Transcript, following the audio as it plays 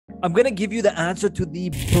I'm going to give you the answer to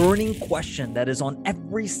the burning question that is on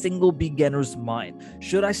every single beginner's mind.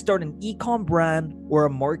 Should I start an ecom brand or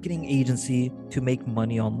a marketing agency to make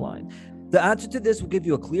money online? The answer to this will give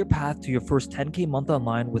you a clear path to your first 10K month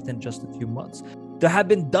online within just a few months. There have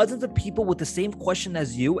been dozens of people with the same question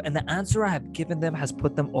as you, and the answer I have given them has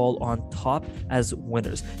put them all on top as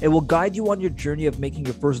winners. It will guide you on your journey of making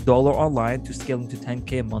your first dollar online to scaling to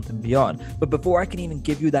 10K a month and beyond. But before I can even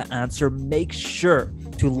give you that answer, make sure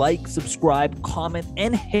to like, subscribe, comment,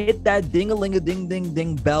 and hit that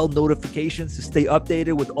ding-a-ling-a-ding-ding-ding bell notifications to stay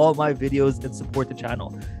updated with all my videos and support the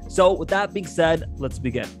channel. So with that being said, let's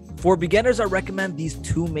begin. For beginners, I recommend these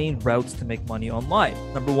two main routes to make money online.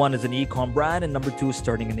 Number one is an ecom brand, and number two is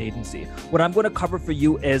starting an agency. What I'm going to cover for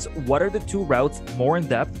you is what are the two routes more in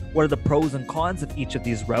depth, what are the pros and cons of each of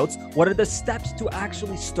these routes, what are the steps to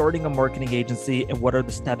actually starting a marketing agency, and what are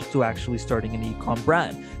the steps to actually starting an ecom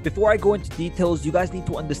brand. Before I go into details, you guys need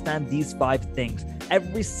to understand these 5 things.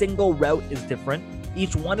 Every single route is different.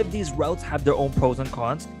 Each one of these routes have their own pros and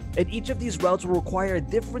cons. And each of these routes will require a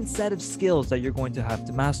different set of skills that you're going to have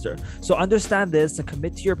to master. So understand this and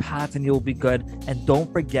commit to your path and you'll be good. And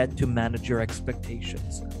don't forget to manage your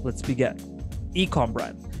expectations. Let's begin. Ecom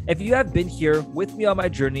brand. If you have been here with me on my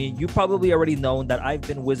journey, you probably already known that I've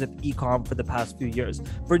been Wiz of Ecom for the past few years.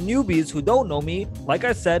 For newbies who don't know me, like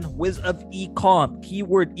I said, Wiz of Ecom,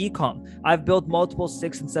 keyword Ecom. I've built multiple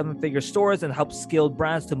 6- and 7-figure stores and helped scale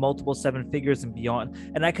brands to multiple 7 figures and beyond.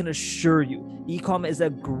 And I can assure you, Ecom is a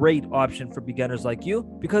great option for beginners like you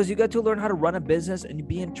because you get to learn how to run a business and you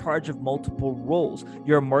be in charge of multiple roles.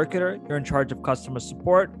 You're a marketer, you're in charge of customer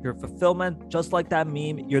support, you're fulfillment, just like that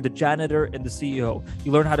meme, you're the janitor and the CEO.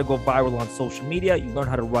 You learn how to go viral on social media, you learn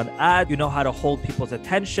how to run ads, you know how to hold people's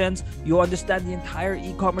attentions, you understand the entire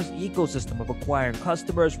e-commerce ecosystem of acquiring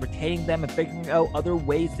customers, retaining them, and figuring out other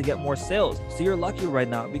ways to get more sales. So you're lucky right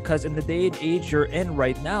now because in the day and age you're in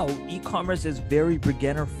right now, e-commerce is very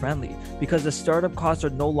beginner friendly because the startup costs are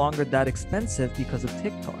no longer that expensive because of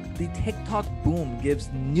TikTok. The TikTok boom gives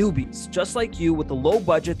newbies just like you with a low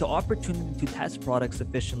budget the opportunity to test products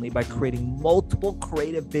efficiently by creating multiple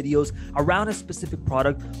creative videos around a specific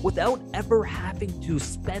product without ever having to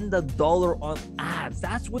spend $1 on ads.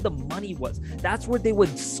 That's where the money was. That's where they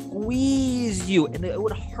would squeeze you and it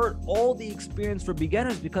would hurt all the experience for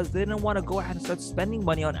beginners because they didn't want to go ahead and start spending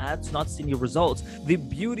money on ads, not seeing your results. The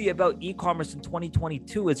beauty about e-commerce in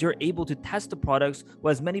 2022 is you're able to test the products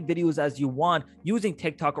with as many videos as you want using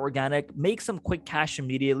TikTok organic, make some quick cash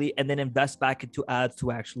immediately, and then invest back into ads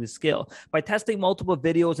to actually scale. By testing multiple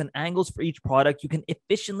videos and angles for each product, you can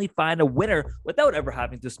efficiently find a winner without ever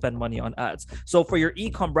having to spend money on ads. So for your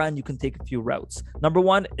ecom brand, you can take a few routes. Number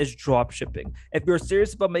one is drop shipping. If you're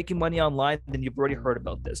serious about making money online, then you've already heard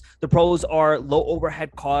about this. The pros are low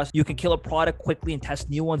overhead costs. You can kill a product quickly and test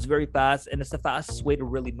new ones very fast. And it's the fastest way to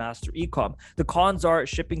really master ecom. The cons are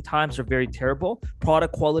shipping times are very terrible.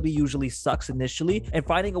 Product quality usually sucks initially. And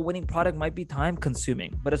finding a winning product might be time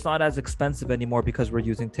consuming, but it's not as expensive anymore because we're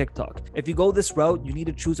using TikTok. If you go this route, you need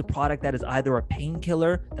to choose a product that is either a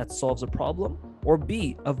painkiller that solves a problem or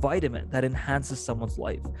B, a vitamin that enhances someone's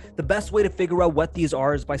life. The best way to figure out what these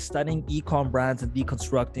are is by studying ecom brands and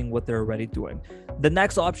deconstructing what they're already doing. The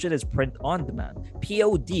next option is print on demand.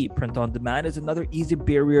 POD, print on demand, is another easy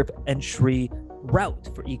barrier of entry route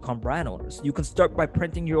for ecom brand owners. You can start by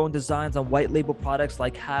printing your own designs on white label products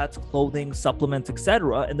like hats, clothing, supplements,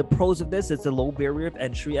 etc. And the pros of this is a low barrier of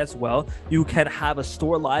entry as well. You can have a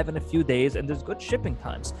store live in a few days and there's good shipping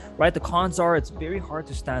times, right? The cons are it's very hard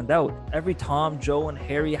to stand out. Every Tom, Joe, and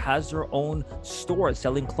Harry has their own store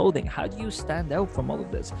selling clothing. How do you stand out from all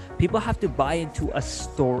of this? People have to buy into a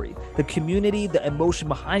story, the community, the emotion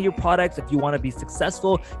behind your products. If you want to be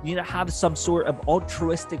successful, you need to have some sort of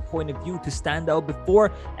altruistic point of view to stand out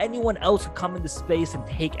before anyone else can come into space and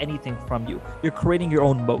take anything from you. You're creating your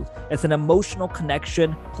own moat. It's an emotional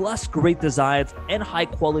connection plus great designs and high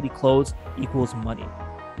quality clothes equals money.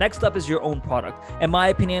 Next up is your own product. In my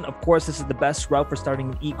opinion, of course, this is the best route for starting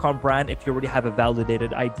an ecom brand if you already have a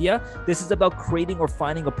validated idea. This is about creating or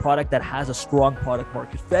finding a product that has a strong product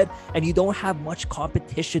market fit and you don't have much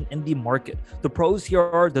competition in the market. The pros here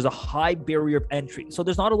are there's a high barrier of entry. So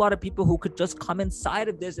there's not a lot of people who could just come inside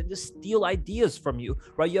of this and just steal ideas from you,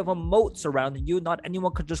 right? You have a moat surrounding you. Not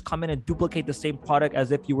anyone could just come in and duplicate the same product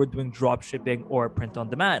as if you were doing drop shipping or print on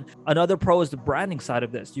demand. Another pro is the branding side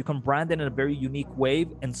of this. You can brand it in a very unique way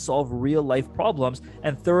and solve real life problems.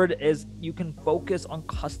 And third is you can focus on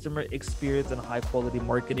customer experience and high quality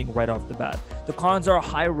marketing right off the bat. The cons are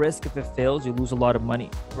high risk. If it fails, you lose a lot of money,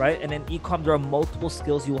 right? And in ecom, there are multiple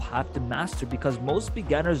skills you'll have to master because most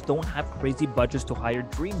beginners don't have crazy budgets to hire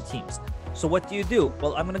dream teams. So what do you do?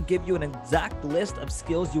 Well, I'm going to give you an exact list of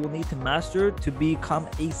skills you will need to master to become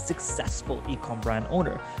a successful ecom brand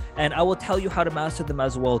owner. And I will tell you how to master them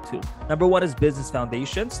as well too. Number one is business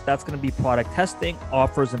foundations. That's going to be product testing,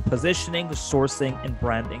 offers and positioning, sourcing, and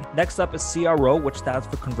branding. Next up is CRO, which stands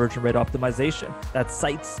for conversion rate optimization. That's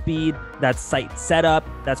site speed, that's site setup,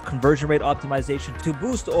 that's conversion rate optimization to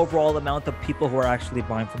boost the overall amount of people who are actually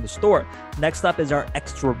buying from the store. Next up is our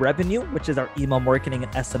extra revenue, which is our email marketing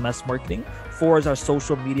and SMS marketing. 4 is our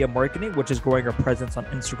social media marketing, which is growing our presence on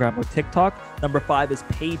Instagram or TikTok. Number 5 is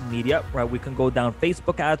paid media, right? We can go down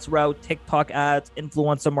Facebook ads route, TikTok ads,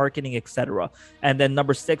 influencer marketing, etc. And then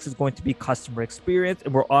number 6 is going to be customer experience,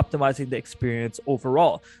 and we're optimizing the experience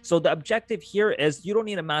overall. So the objective here is you don't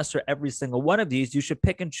need to master every single one of these. You should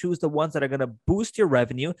pick and choose the ones that are going to boost your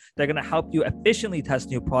revenue. They're going to help you efficiently test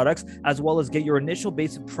new products, as well as get your initial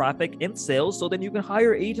base of traffic and sales. So then you can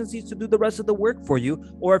hire agencies to do the rest of the work for you.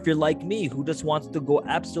 Or if you're like me, who just wants to go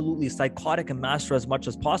absolutely psychotic and master as much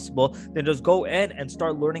as possible, then just go in and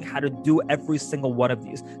start learning how to do every single one of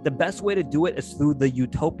these. The best way to do it is through the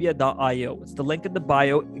utopia.io. It's the link in the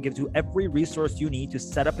bio. It gives you every resource you need to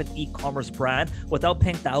set up an e-commerce brand without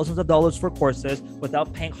paying thousands of dollars for courses,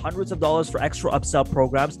 without paying hundreds of dollars for extra upsell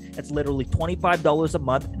programs. It's literally $25 a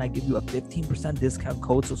month, and I give you a 15% discount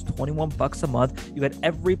code, so it's $21 a month. You get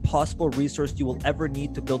every possible resource you will ever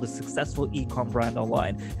need to build a successful e-com brand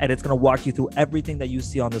online, and it's going to walk you through everything that you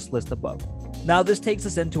see on this list above. Now, this takes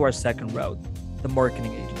us into our second route, the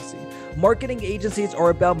marketing agency. Marketing agencies are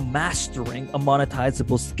about mastering a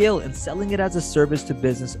monetizable skill and selling it as a service to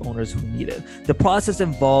business owners who need it. The process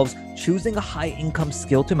involves choosing a high income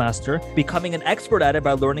skill to master, becoming an expert at it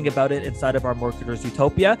by learning about it inside of our marketer's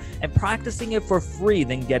utopia, and practicing it for free,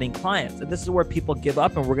 then getting clients. And this is where people give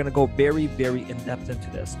up, and we're going to go very, very in depth into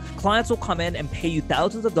this. Clients will come in and pay you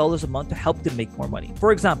thousands of dollars a month to help them make more money.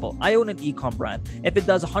 For example, I own an ecom brand. If it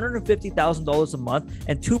does $150,000 a month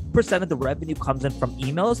and 2% of the revenue comes in from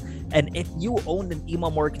emails, and if you owned an email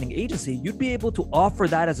marketing agency, you'd be able to offer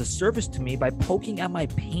that as a service to me by poking at my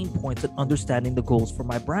pain points and understanding the goals for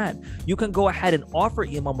my brand. You can go ahead and offer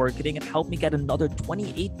email marketing and help me get another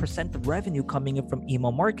 28% of revenue coming in from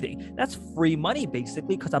email marketing. That's free money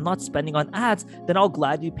basically, because I'm not spending on ads. Then I'll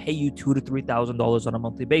gladly pay you $2,000 to $3,000 on a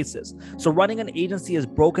monthly basis. So running an agency is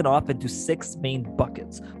broken off into 6 main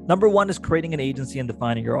buckets. Number 1 is creating an agency and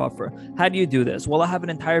defining your offer. How do you do this? Well, I have an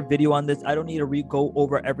entire video on this. I don't need to go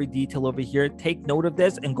over every detail over here. Take note of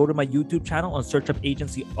this and go to my YouTube channel and search up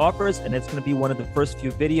agency offers, and it's going to be one of the first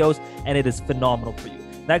few videos, and it is phenomenal for you.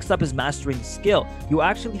 Next up is mastering the skill. You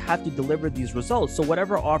actually have to deliver these results. So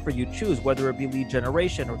whatever offer you choose, whether it be lead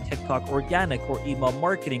generation or TikTok organic or email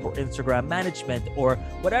marketing or Instagram management or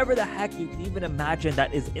whatever the heck you can even imagine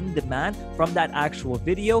that is in demand from that actual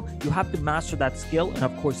video, you have to master that skill. And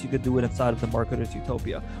of course, you could do it inside of the marketer's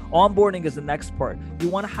utopia. Onboarding is the next part. You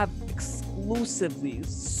want to have exclusively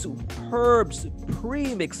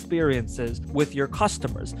supreme experiences with your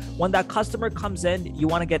customers. When that customer comes in, you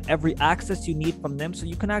want to get every access you need from them so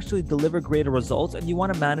you can actually deliver greater results, and you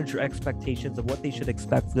want to manage your expectations of what they should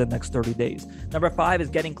expect for the next 30 days. Number 5 is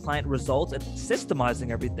getting client results and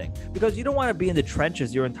systemizing everything, because you don't want to be in the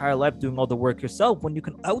trenches your entire life doing all the work yourself when you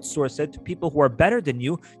can outsource it to people who are better than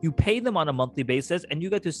you. You pay them on a monthly basis, and you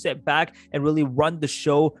get to sit back and really run the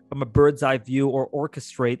show from a bird's eye view or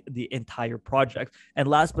orchestrate the entire project. And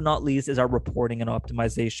last but not least is our reporting and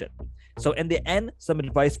optimization. So in the end, some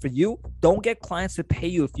advice for you: don't get clients to pay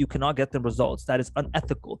you if you cannot get them results. That is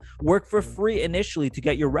unethical. Work for free initially to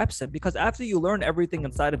get your reps in, because after you learn everything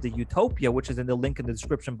inside of the utopia, which is in the link in the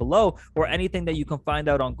description below, or anything that you can find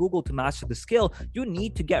out on Google to master the skill, you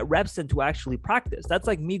need to get reps in to actually practice. That's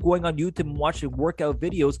like me going on YouTube and watching workout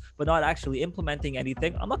videos but not actually implementing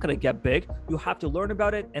anything. I'm not going to get big. You have to learn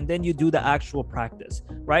about it, and then you do the actual practice,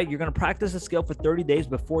 right? You're going to practice a skill for 30 days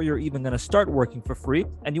before you're even going to start working for free,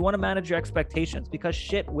 and you want to manage your expectations, because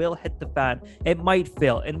shit will hit the fan. It might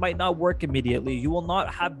fail. It might not work immediately. You will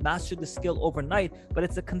not have mastered the skill overnight, but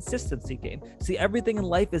it's a consistency game. See, everything in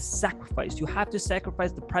life is sacrifice. You have to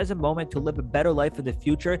sacrifice the present moment to live a better life in the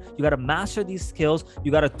future. You got to master these skills.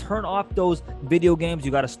 You got to turn off those video games.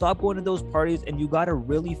 You got to stop going to those parties, and you got to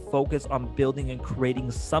really focus on building and creating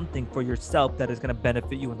something for yourself that is going to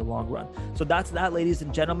benefit you in the long run. So that's that, ladies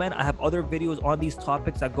and gentlemen. I have other videos on these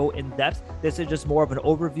topics that go in depth. This is just more of an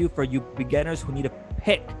overview for you beginners who need to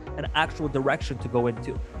pick an actual direction to go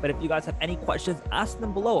into. But if you guys have any questions, ask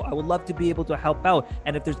them below. I would love to be able to help out.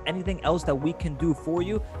 And if there's anything else that we can do for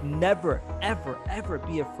you, never, ever, ever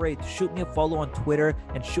be afraid to shoot me a follow on Twitter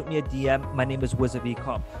and shoot me a DM. My name is Wiz of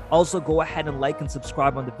Ecom. Also, go ahead and like and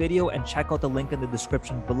subscribe on the video and check out the link in the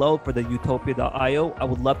description below for the utopia.io. I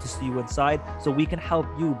would love to see you inside so we can help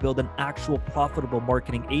you build an actual profitable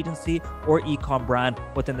marketing agency or ecom brand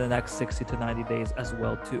within the next 60 to 90 days as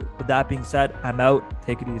well too. With that being said, I'm out.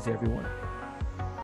 Take it easy, everyone.